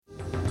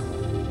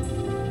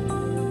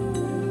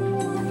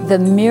the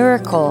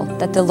miracle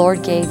that the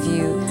Lord gave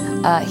you,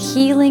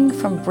 healing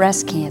from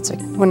breast cancer.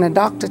 When the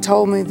doctor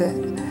told me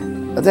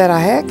that I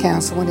had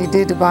cancer, when he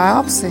did the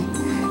biopsy,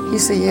 he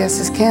said, yes,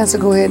 it's cancer,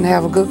 go ahead and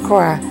have a good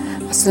cry.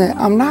 I said,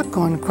 I'm not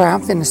going to cry,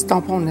 I'm finna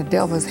stomp on the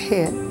devil's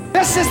head.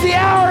 This is the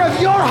hour of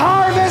your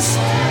harvest.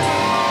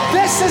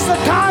 This is the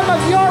time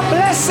of your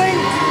blessing.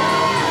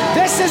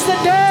 This is the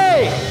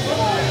day.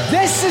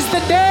 This is the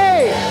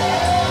day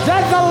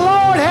that the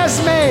Lord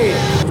has made.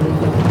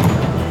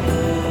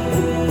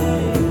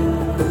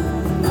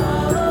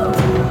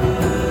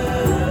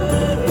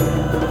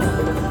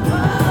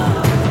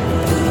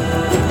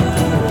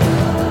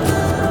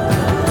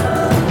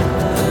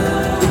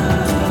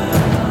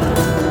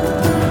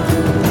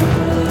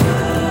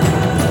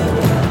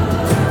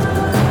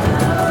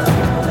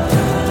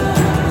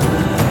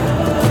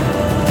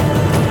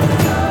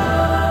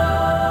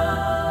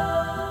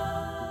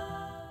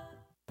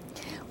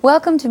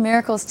 Welcome to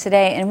Miracles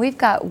Today, and we've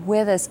got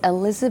with us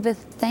Elizabeth.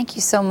 Thank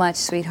you so much,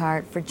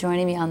 sweetheart, for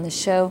joining me on the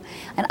show.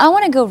 And I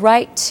want to go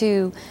right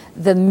to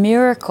the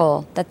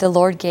miracle that the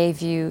Lord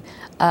gave you,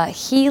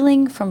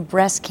 healing from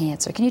breast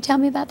cancer. Can you tell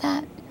me about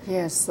that?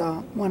 Yes,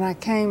 when I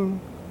came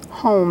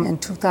home in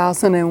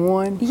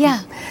 2001,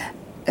 Yeah.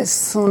 As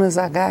soon as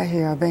I got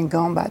here, I've been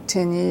gone about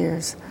 10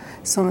 years.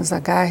 As soon as I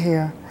got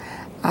here,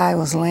 I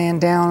was laying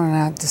down and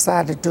I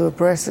decided to do a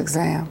breast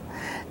exam,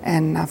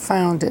 and I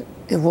found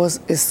it was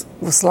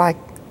like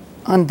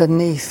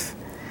underneath.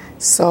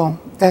 So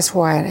that's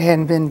why it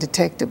hadn't been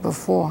detected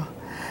before.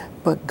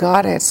 But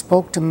God had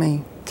spoke to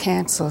me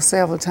cancer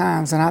several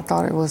times, and I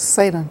thought it was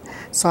Satan,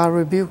 so I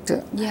rebuked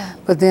it. Yeah.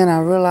 But then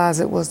I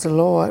realized it was the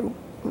Lord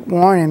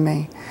warning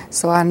me,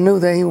 so I knew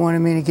that he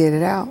wanted me to get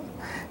it out.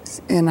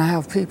 And I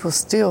have people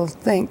still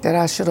think that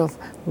I should have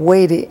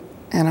waited,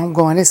 and I'm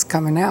going, it's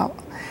coming out.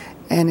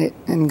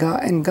 And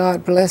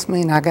God blessed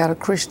me, and I got a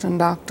Christian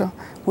doctor.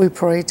 We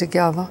prayed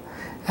together,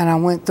 and I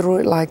went through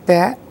it like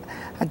that.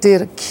 I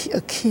did a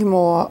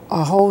chemo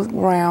a whole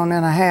round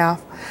and a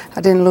half.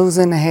 I didn't lose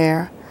any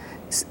hair.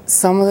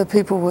 Some of the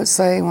people would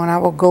say, when I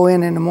would go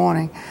in the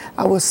morning,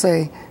 I would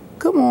say,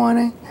 good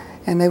morning.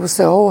 And they would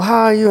say, oh,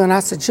 how are you? And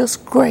I said,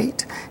 just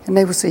great. And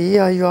they would say,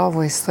 yeah, you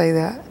always say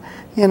that.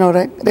 You know,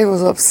 they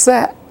was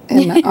upset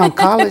in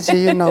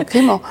oncology,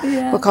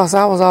 chemo, because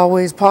I was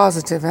always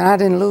positive, and I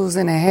didn't lose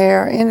any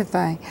hair or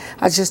anything.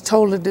 I just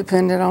totally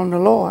depended on the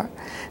Lord.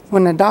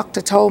 When the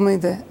doctor told me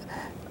that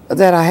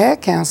I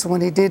had cancer,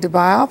 when he did the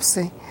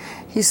biopsy,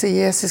 he said,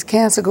 yes, it's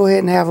cancer, go ahead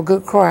and have a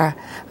good cry.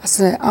 I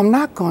said, I'm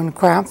not going to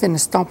cry, I'm finna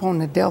stomp on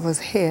the devil's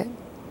head.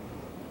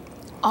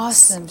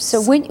 Awesome.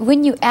 So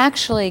when you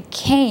actually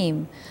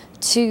came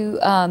to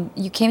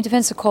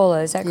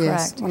Pensacola, is that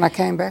correct? Yes, when I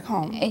came back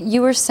home.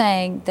 You were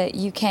saying that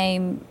you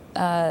came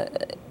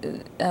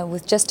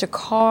with just a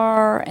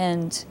car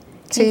and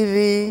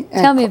TV.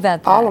 And tell me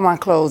about that. All of my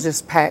clothes,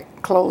 just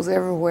packed clothes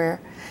everywhere,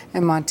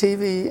 and my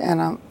TV,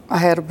 and I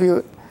had a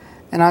Buick,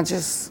 and I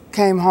just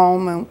came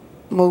home and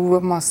moved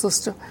with my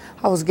sister.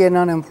 I was getting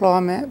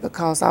unemployment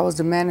because I was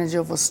the manager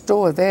of a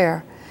store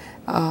there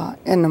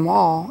in the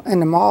mall,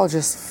 and the mall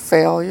just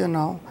fell,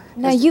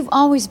 Now, you've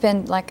always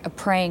been like a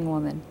praying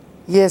woman.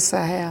 Yes,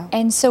 I have.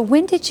 And so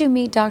when did you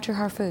meet Dr.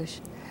 Harfouche?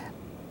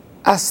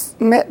 I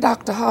met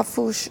Dr.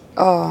 Harfouche,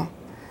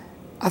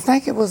 I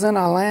think it was in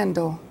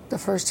Orlando the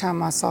first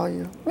time I saw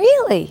you.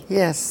 Really?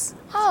 Yes.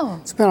 Oh.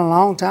 It's been a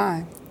long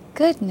time.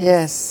 Goodness.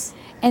 Yes.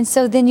 And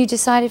so then you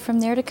decided from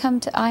there to come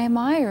to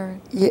IMI, or?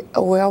 Yeah,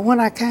 well, when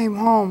I came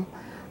home,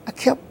 I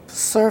kept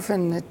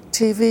surfing the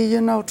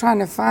TV, trying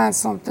to find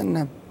something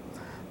to,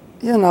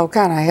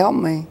 kind of help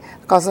me.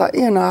 Because, I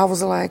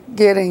was like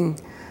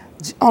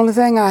only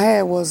thing I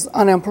had was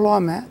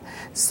unemployment.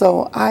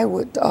 So I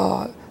would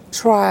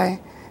try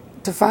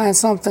to find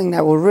something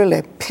that would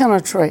really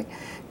penetrate.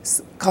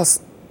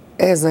 Because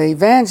as an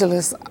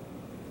evangelist,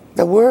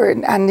 the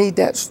word, I need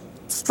that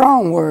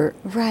strong word.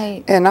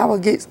 Right. And I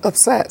would get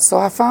upset. So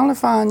I finally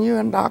found you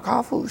and Doc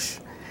Harfouche.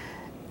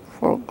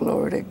 For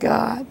glory to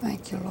God.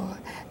 Thank you, Lord.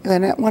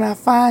 And when I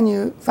found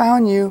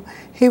you,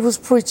 he was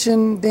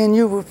preaching, then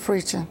you were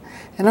preaching.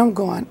 And I'm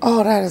going,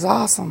 oh, that is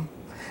awesome.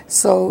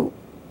 So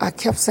I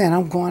kept saying,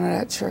 I'm going to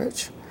that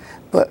church.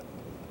 But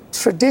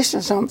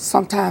tradition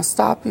sometimes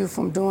stop you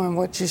from doing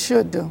what you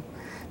should do.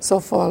 So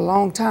for a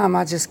long time,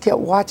 I just kept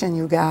watching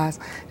you guys.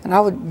 And I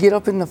would get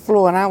up in the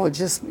floor and I would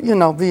just,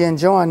 be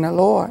enjoying the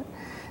Lord.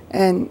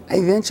 And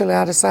eventually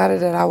I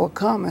decided that I would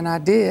come, and I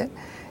did.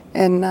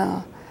 And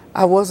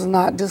I was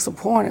not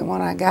disappointed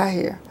when I got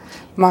here.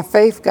 My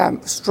faith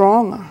got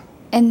stronger.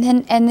 And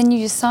then you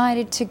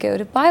decided to go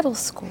to Bible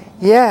school.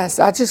 Yes,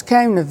 I just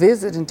came to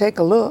visit and take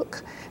a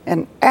look,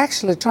 and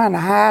actually trying to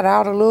hide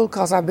out a little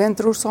because I've been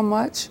through so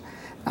much.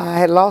 I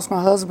had lost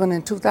my husband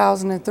in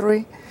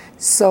 2003,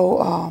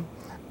 so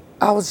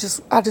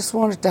I just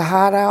wanted to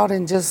hide out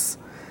and just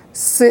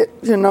sit,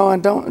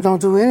 and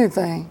don't do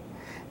anything.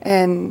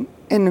 And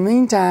in the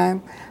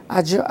meantime,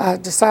 I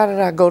decided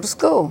I'd go to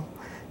school.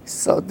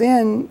 So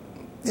then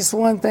this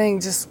one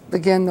thing just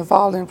began to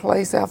fall in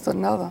place after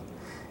another.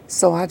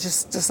 So I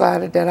just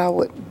decided that I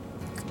would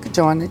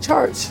join the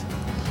church.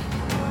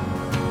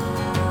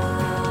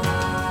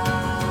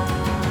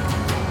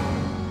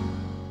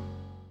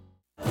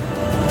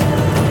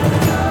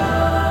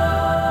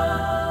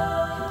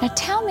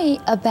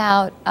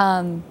 about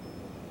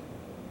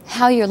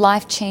how your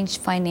life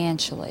changed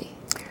financially.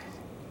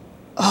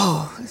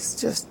 Oh, it's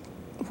just,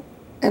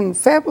 in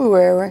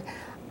February,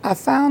 I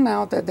found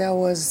out that I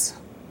was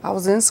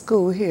in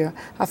school here.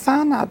 I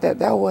found out that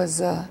there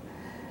was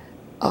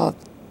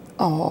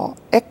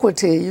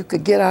equity you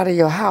could get out of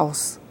your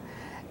house.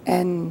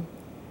 And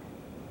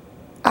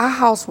our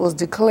house was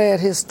declared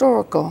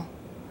historical,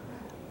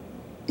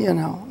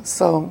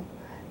 so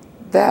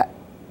that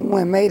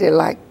one made it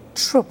like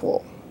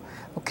triple.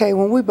 Okay,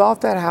 when we bought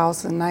that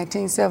house in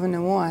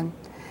 1971,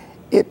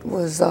 it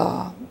was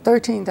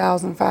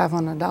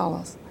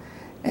 $13,500,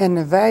 and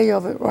the value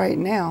of it right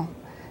now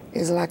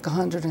is like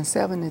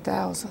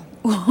 $170,000.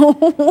 Wow.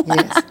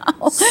 Yes.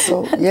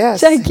 So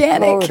yes,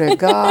 Gigantic. glory to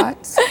God.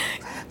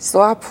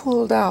 So I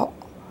pulled out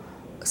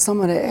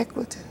some of the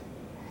equity,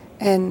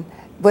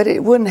 but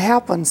it wouldn't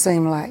happen.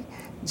 Seemed like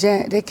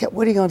they kept.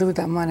 What are you going to do with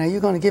that money? Are you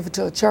going to give it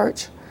to a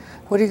church?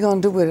 What are you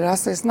going to do with it? I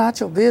said, it's not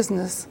your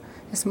business.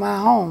 It's my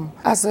home.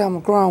 I said, I'm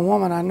a grown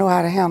woman. I know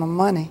how to handle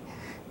money.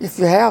 If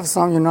you have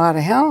some, you know how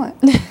to handle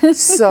it.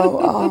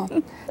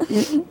 So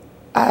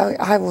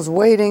I was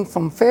waiting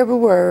from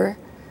February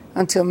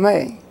until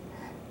May,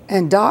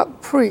 and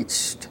Doc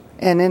preached,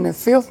 and in the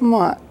 5th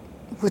month,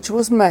 which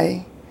was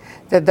May,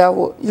 that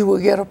you will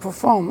get a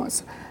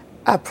performance.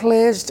 I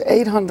pledged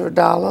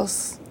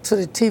 $800 to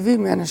the TV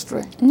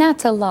ministry. And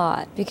that's a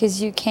lot,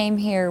 because you came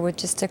here with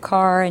just a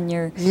car and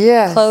your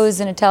Yes. clothes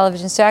and a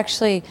television. So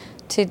actually,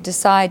 to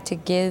decide to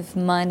give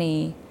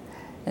money,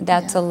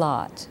 that's a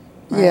lot.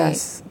 Right?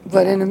 Yes,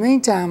 but in the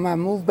meantime, I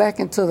moved back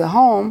into the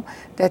home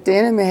that the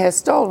enemy had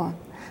stolen.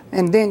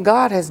 And then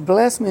God has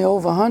blessed me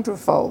over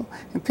 100-fold.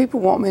 And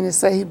people want me to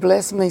say he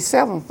blessed me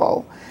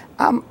 7-fold.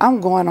 I'm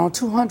going on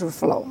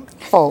 200-fold.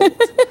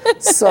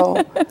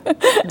 So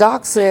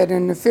Doc said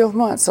in the 5th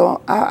month,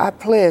 so I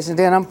pledged. And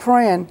then I'm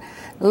praying,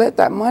 let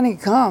that money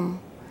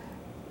come,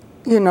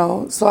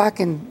 so I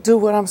can do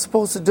what I'm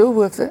supposed to do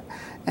with it.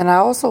 And I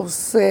also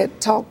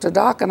talked to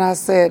Doc, and I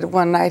said,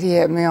 one night he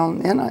had me on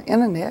the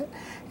internet,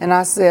 and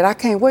I said, I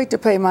can't wait to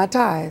pay my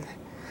tithe.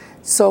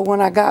 So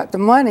when I got the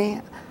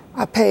money,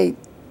 I paid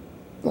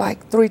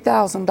like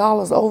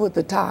 $3,000 over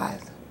the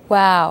tithe.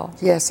 Wow.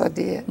 Yes, I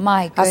did.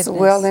 My goodness. I said,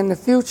 well, in the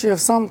future, if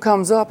something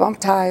comes up, I'm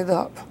tithed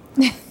up.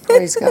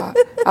 Praise God.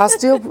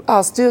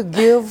 I'll still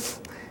give.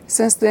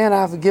 Since then,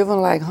 I've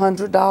given like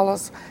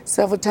 $100,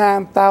 several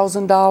times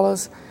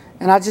 $1,000.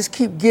 And I just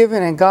keep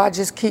giving, and God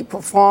just keep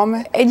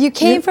performing. And you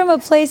came from a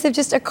place of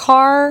just a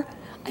car,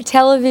 a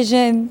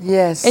television,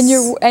 yes,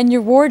 and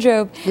your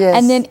wardrobe, yes,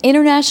 and then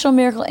International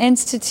Miracle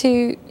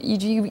Institute.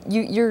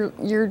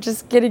 You're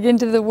just getting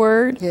into the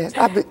Word. Yes,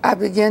 I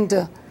began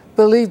to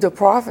believe the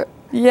prophet.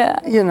 Yeah,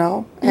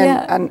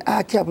 and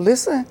I kept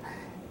listening,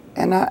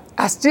 and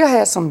I still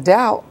had some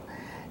doubt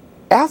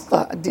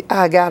after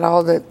I got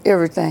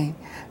everything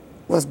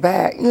was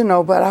back,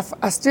 but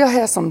I still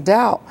had some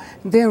doubt.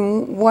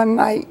 Then one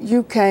night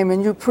you came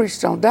and you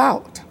preached on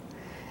doubt.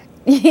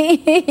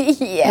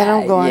 Yeah, and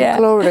I'm going,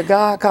 glory to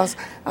God, because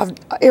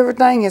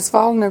everything is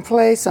falling in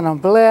place, and I'm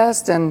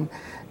blessed, and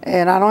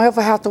I don't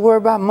ever have to worry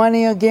about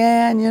money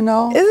again, Isn't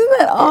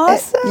that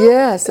awesome?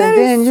 Yes, that and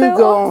then you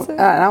go, awesome.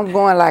 And I'm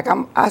going like,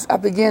 I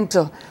begin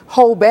to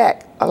hold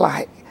back,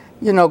 like,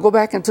 go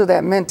back into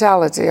that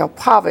mentality of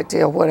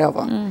poverty or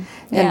whatever.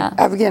 And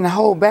I begin to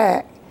hold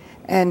back.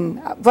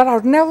 But I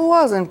never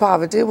was in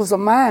poverty. It was a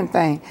mind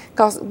thing,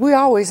 because we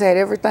always had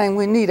everything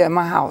we need at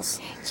my house.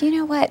 You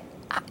know what?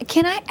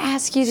 Can I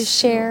ask you to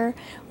share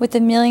with the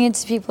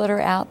millions of people that are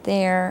out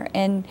there,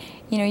 and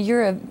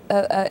you're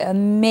a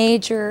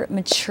major,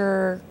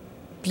 mature,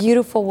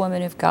 beautiful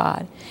woman of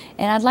God,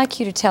 and I'd like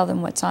you to tell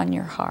them what's on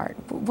your heart.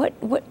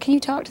 What can you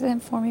talk to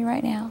them for me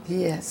right now?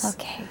 Yes.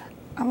 Okay.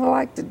 I would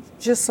like to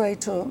just say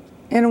to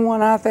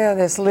anyone out there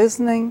that's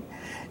listening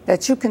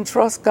that you can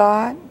trust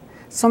God.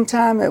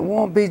 Sometimes it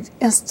won't be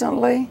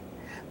instantly,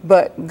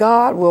 but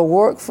God will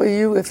work for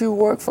you if you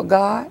work for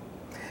God.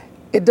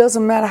 It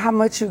doesn't matter how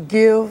much you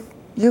give,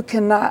 you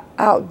cannot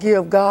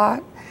outgive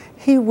God.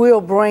 He will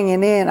bring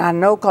it in. I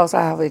know, because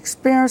I have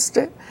experienced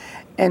it.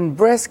 And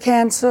breast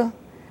cancer,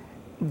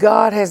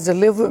 God has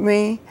delivered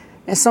me.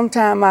 And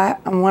sometimes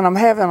when I'm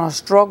having a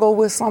struggle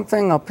with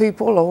something or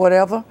people or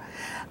whatever,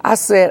 I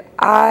said,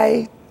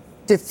 I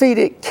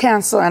defeated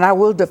cancer, and I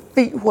will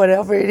defeat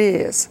whatever it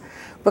is,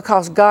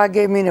 because God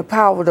gave me the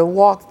power to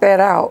walk that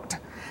out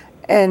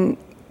and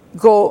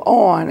go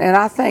on. And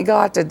I thank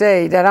God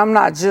today that I'm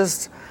not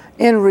just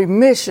in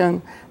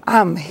remission,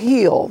 I'm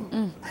healed.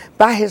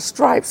 By his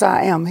stripes,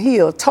 I am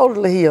healed,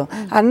 totally healed.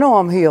 I know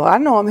I'm healed. I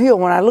know I'm healed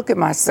when I look at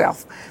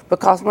myself,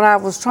 because when I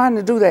was trying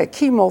to do that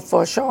chemo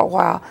for a short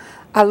while,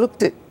 I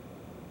looked at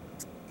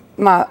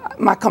my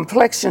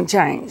complexion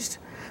changed.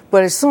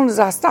 But as soon as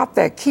I stopped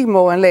that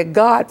chemo and let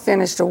God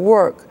finish the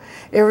work,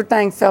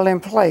 everything fell in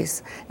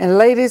place. And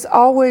ladies,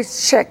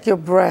 always check your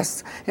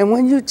breasts. And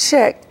when you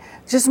check,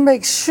 just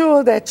make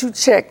sure that you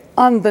check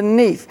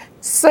underneath.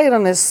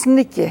 Satan is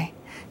sneaky.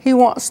 He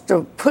wants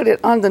to put it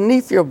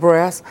underneath your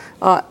breast,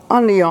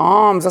 under your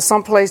arms, or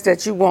someplace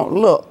that you won't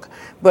look.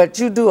 but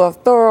you do a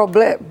thorough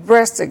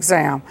breast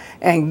exam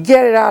and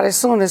get it out as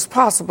soon as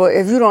possible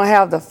if you don't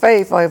have the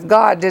faith or if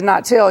God did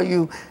not tell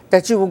you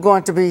that you were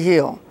going to be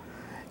healed.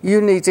 You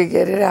need to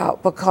get it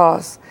out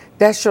because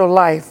that's your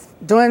life.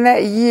 During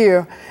that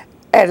year,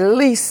 at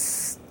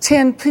least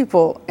 10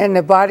 people in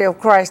the body of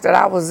Christ that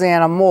I was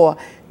in or more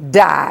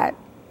died.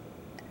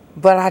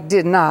 But I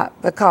did not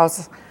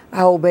because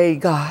I obeyed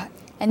God.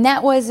 And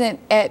that wasn't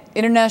at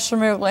International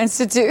Miracle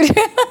Institute.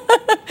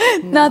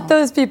 Not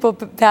those people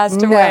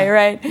passed away,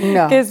 right?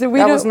 No,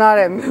 that was not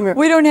at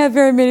we don't have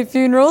very many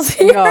funerals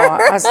here. No,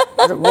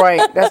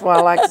 right. That's why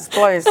I like this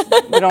place.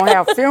 We don't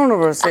have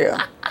funerals here.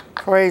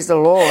 Praise the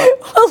Lord.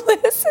 Well,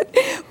 listen,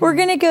 we're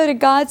going to go to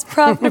God's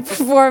Prophet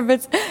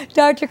Performance,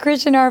 Dr.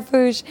 Christian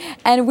Harfouche,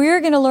 and we're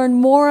going to learn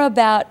more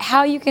about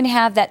how you can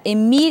have that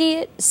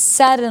immediate,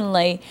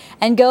 suddenly,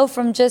 and go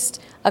from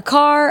just a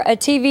car, a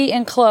TV,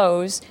 and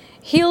clothes,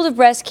 healed of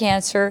breast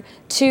cancer,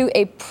 to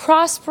a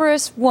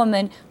prosperous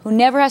woman who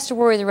never has to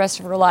worry the rest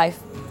of her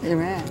life.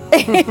 Amen.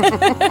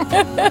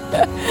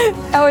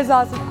 That was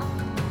awesome.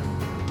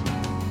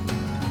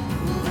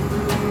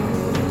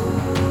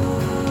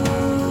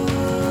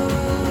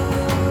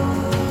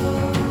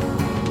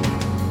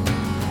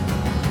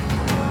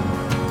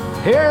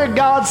 Here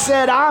God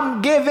said,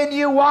 I'm giving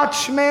you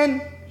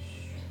watchmen,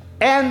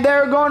 and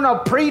they're going to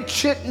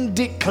preach it and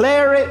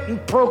declare it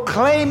and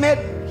proclaim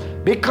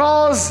it,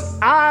 because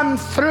I'm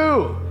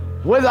through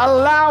with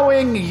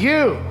allowing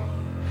you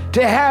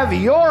to have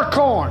your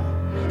corn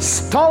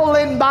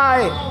stolen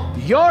by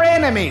your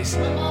enemies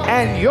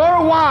and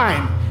your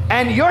wine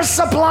and your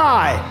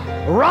supply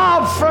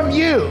robbed from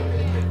you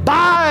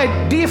by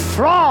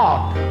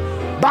defraud,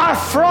 by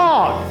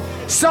fraud.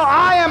 So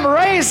I am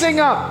raising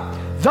up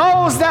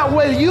those that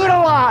will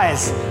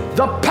utilize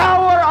the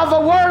power of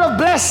a word of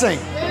blessing,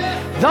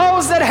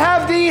 those that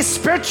have these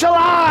spiritual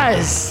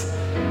eyes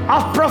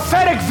of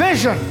prophetic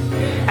vision,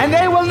 and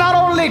they will not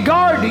only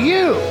guard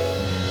you,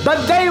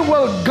 but they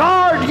will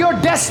guard your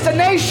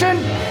destination,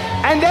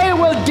 and they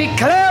will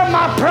declare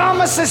my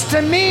promises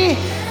to me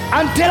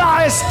until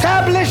I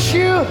establish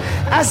you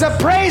as a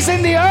praise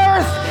in the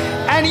earth.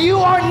 And you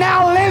are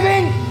now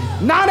living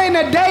not in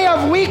a day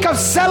of week of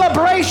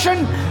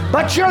celebration,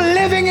 but you're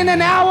living in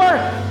an hour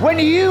when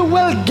you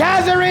will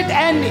gather it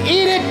and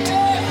eat it.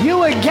 You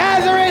will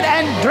gather it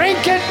and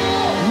drink it.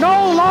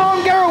 No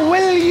longer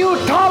will you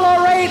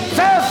tolerate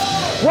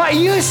theft. What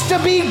used to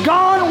be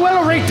gone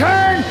will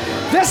return.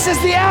 This is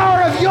the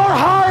hour of your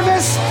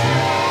harvest.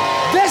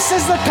 This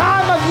is the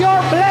time of your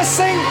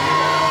blessing.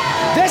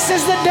 This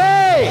is the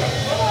day.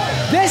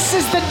 This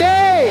is the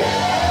day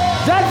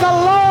that the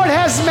Lord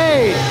has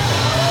made.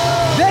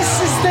 This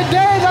is the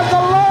day that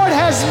the Lord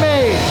has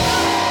made.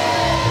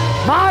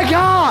 My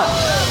God,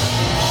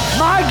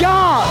 my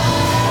God,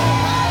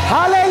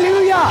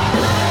 hallelujah,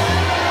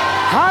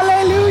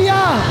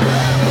 hallelujah.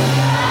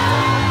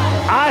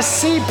 I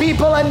see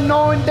people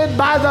anointed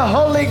by the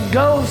Holy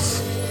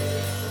Ghost.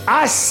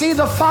 I see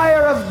the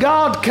fire of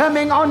God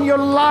coming on your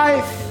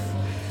life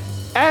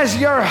as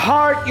your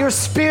heart, your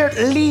spirit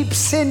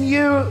leaps in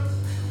you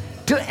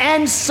to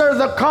answer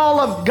the call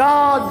of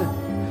God,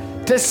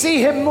 to see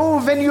Him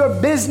move in your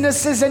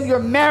businesses and your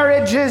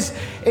marriages,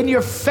 in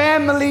your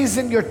families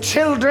and your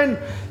children.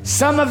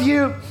 Some of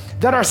you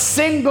that are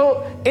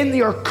single in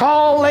your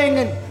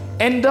calling,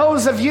 and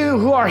those of you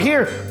who are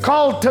here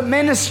called to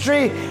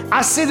ministry,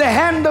 I see the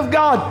hand of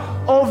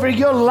God over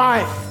your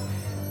life.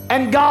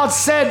 And God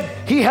said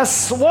He has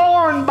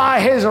sworn by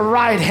His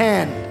right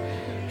hand.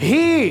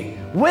 He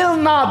will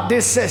not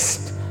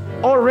desist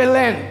or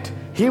relent.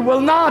 He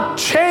will not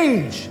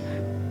change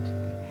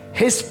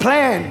His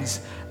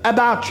plans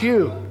about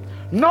you.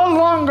 No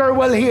longer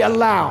will He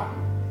allow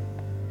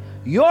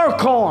your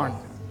corn,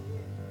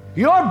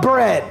 your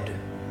bread,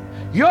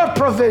 your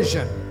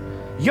provision,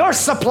 your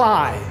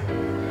supply,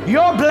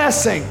 your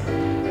blessing,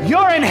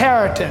 your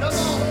inheritance,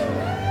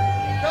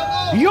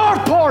 your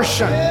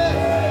portion.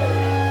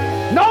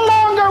 No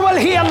longer will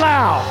He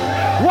allow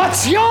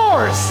what's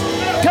yours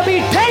to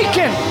be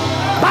taken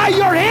by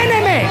your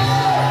enemy.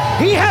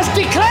 He has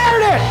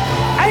declared it,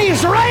 and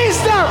He's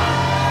raised up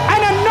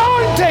an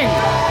anointing,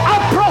 a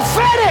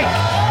prophetic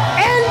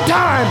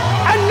end-time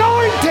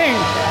anointing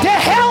to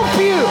help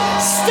you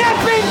step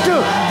into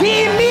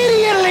the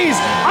immediatelys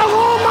of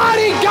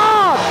Almighty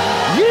God.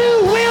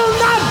 You will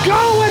not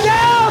go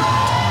without.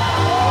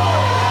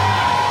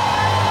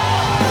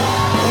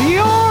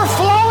 You're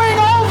flowing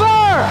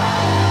over.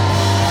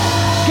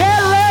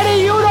 Get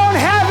ready, you don't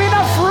have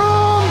enough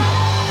room.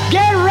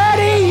 Get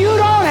ready, you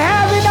don't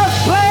have enough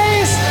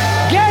place.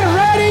 Get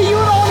ready, you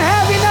don't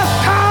have enough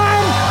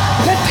time.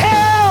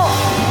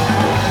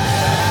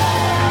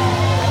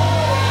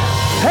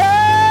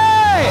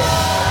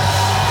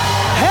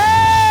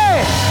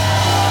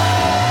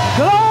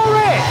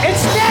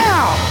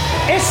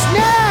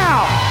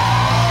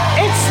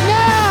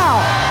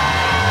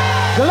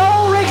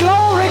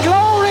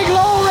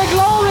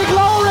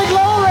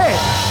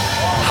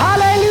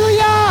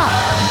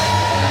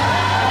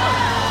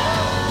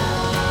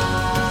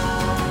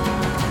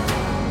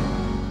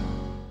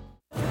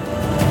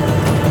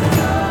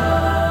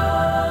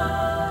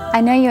 I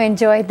know you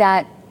enjoyed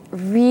that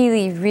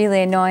really,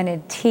 really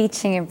anointed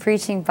teaching and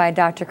preaching by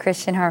Dr.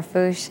 Christian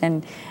Harfouche,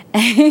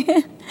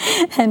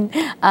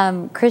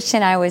 and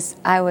Christian, I was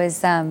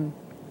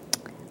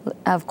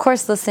of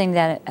course listening to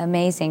that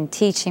amazing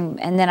teaching,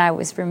 and then I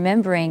was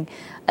remembering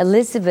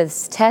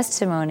Elizabeth's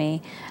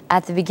testimony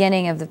at the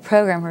beginning of the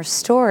program, her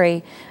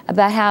story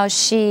about how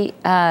she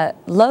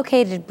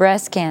located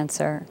breast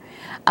cancer.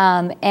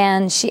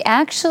 And she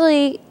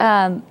actually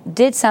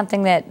did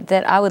something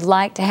that I would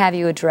like to have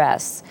you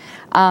address.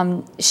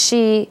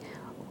 She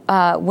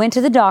went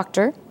to the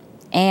doctor,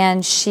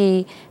 and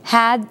she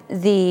had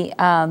the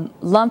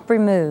lump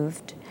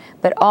removed,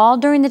 but all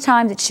during the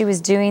time that she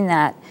was doing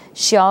that,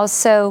 she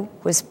also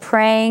was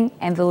praying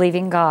and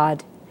believing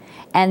God.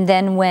 And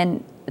then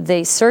when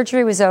the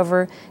surgery was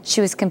over, she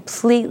was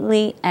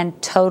completely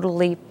and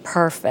totally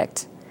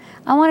perfect.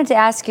 I wanted to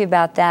ask you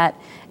about that.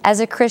 As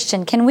a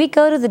Christian, can we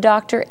go to the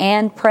doctor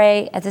and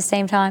pray at the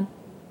same time?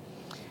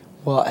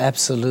 Well,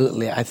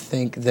 absolutely. I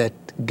think that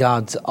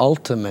God's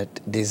ultimate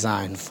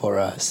design for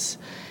us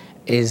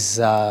is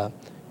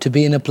to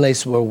be in a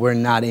place where we're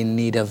not in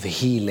need of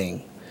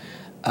healing.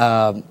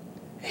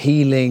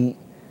 Healing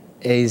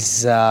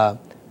is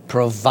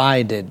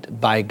provided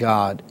by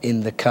God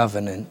in the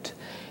covenant,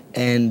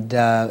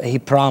 and He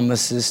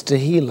promises to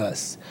heal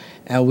us.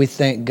 And we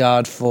thank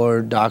God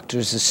for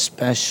doctors,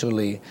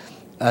 especially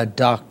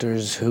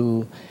doctors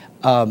who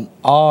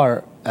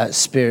are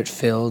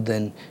Spirit-filled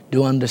and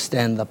do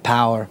understand the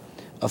power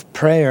of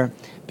prayer,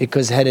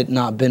 because had it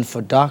not been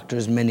for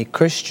doctors, many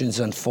Christians,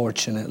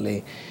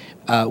 unfortunately,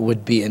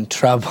 would be in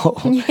trouble.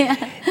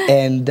 Yeah.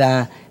 And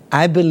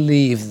I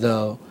believe,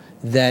 though,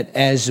 that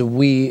as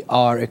we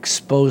are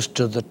exposed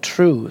to the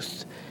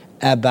truth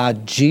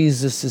about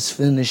Jesus'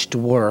 finished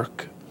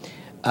work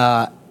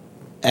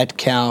at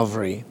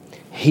Calvary,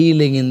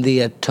 healing in the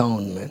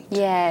atonement.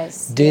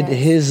 Yes. Did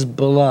His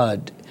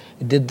blood,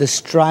 did the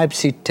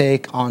stripes He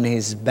take on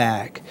His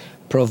back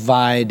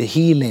provide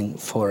healing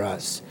for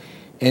us?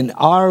 And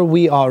are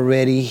we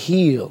already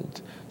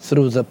healed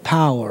through the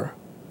power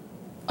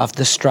of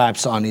the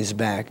stripes on His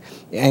back?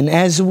 And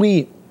as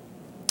we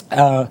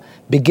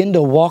begin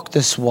to walk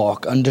this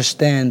walk,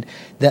 understand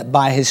that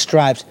by His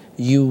stripes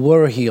you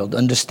were healed.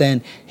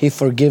 Understand He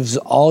forgives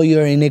all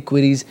your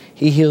iniquities.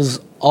 He heals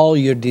all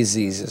your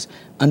diseases.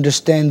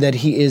 Understand that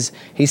He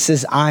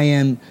says, I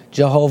am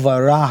Jehovah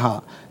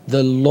Raha,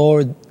 the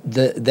Lord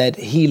that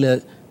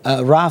healeth,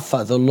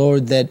 Rapha, the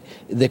Lord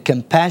the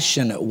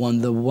compassionate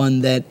one, the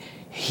one that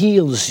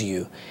heals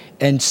you.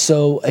 And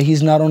so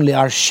He's not only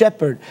our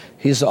shepherd,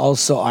 He's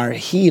also our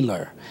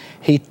healer.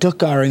 He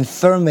took our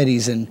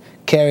infirmities and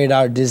carried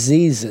our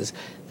diseases.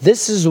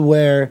 This is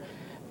where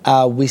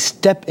we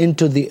step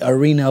into the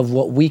arena of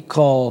what we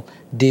call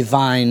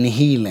divine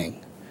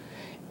healing.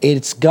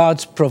 It's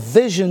God's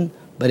provision,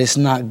 but it's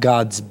not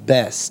God's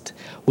best.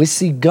 We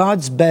see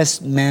God's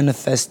best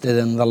manifested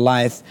in the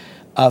life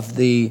of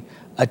the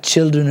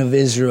children of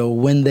Israel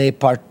when they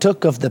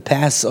partook of the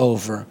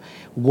Passover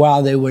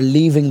while they were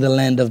leaving the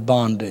land of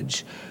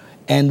bondage.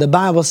 And the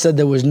Bible said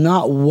there was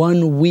not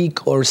one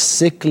weak or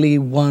sickly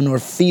one or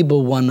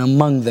feeble one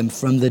among them.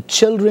 From the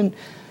children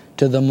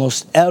to the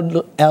most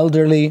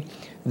elderly,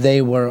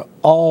 they were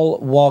all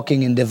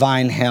walking in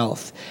divine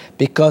health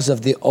because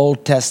of the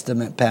Old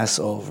Testament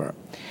Passover.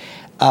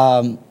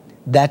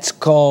 That's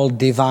called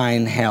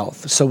divine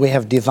health. So we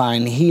have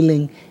divine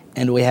healing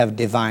and we have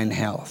divine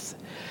health.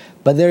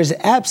 But there's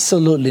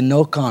absolutely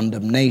no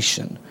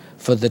condemnation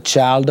for the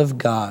child of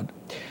God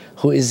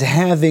who is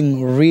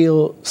having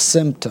real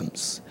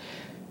symptoms.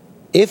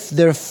 If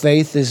their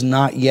faith is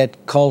not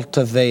yet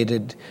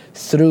cultivated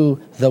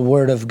through the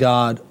Word of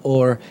God,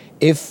 or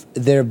if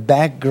their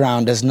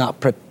background has not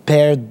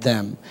prepared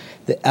them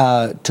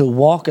to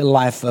walk a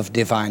life of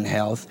divine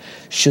health,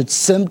 should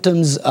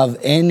symptoms of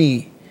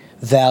any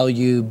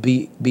value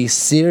be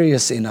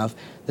serious enough,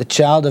 the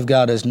child of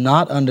God is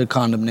not under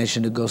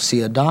condemnation to go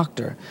see a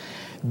doctor.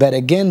 But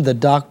again, the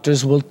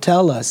doctors will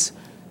tell us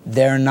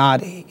they're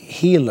not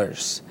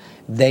healers.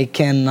 They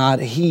cannot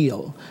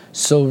heal.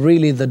 So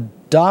really the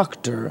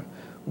doctor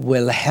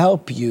will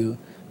help you,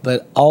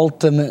 but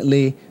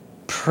ultimately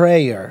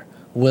prayer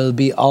will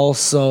be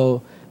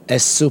also a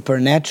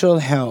supernatural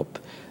help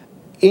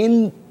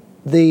in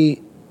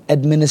the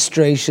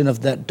administration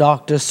of that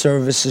doctor's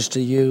services to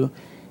you,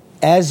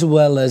 as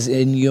well as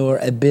in your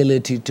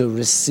ability to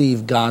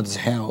receive God's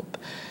help.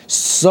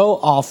 So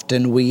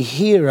often we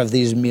hear of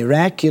these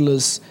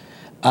miraculous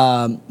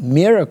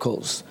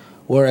miracles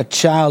where a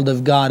child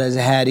of God has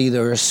had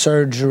either a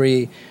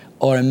surgery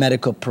or a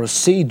medical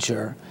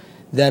procedure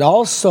that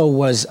also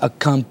was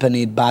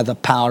accompanied by the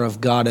power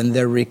of God, and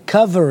their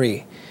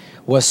recovery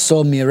was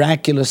so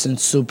miraculous and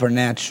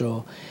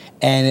supernatural,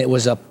 and it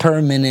was a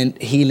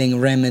permanent healing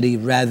remedy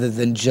rather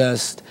than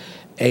just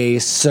a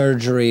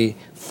surgery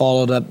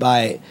followed up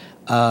by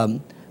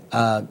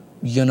a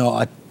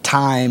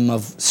time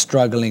of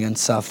struggling and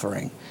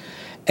suffering.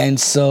 And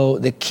so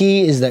the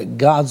key is that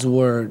God's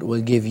Word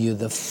will give you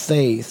the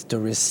faith to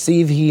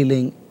receive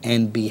healing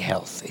and be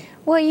healthy.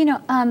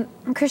 Well,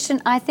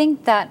 Christian, I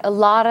think that a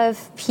lot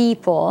of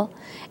people,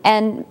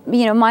 and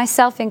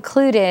myself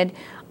included,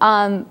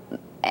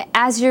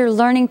 as you're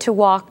learning to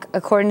walk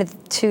according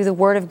to the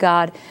Word of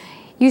God,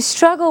 you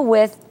struggle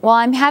with, well,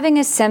 I'm having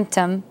a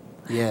symptom,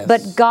 Yes.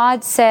 but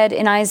God said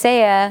in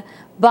Isaiah,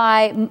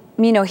 by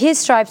His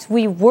stripes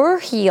we were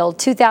healed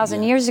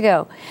 2,000 years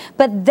ago.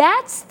 But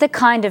that's the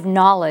kind of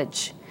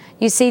knowledge,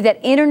 you see, that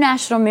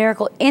International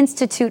Miracle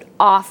Institute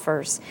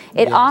offers.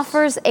 It Yes.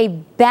 offers a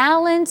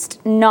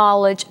balanced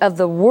knowledge of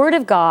the Word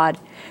of God,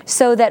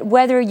 so that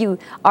whether you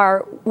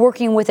are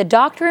working with a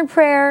doctor in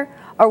prayer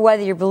or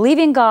whether you're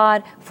believing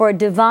God for a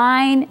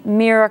divine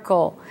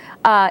miracle,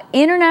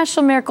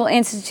 International Miracle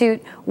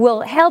Institute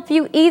will help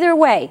you either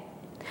way.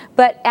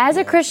 But as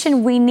a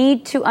Christian, we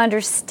need to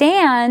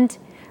understand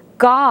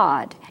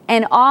God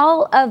and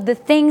all of the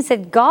things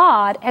that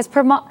God has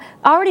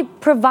already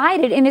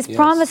provided in His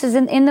promises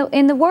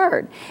in the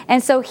Word.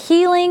 And so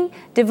healing,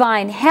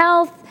 divine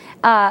health,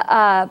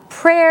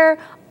 prayer,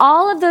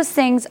 all of those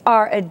things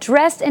are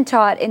addressed and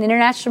taught in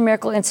International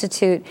Miracle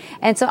Institute.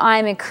 And so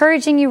I'm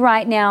encouraging you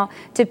right now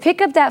to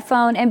pick up that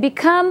phone and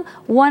become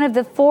one of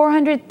the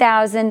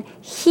 400,000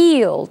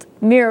 healed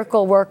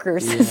miracle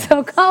workers. Yeah.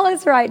 So call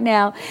us right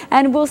now,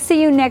 and we'll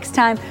see you next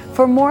time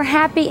for more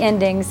happy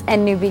endings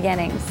and new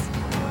beginnings.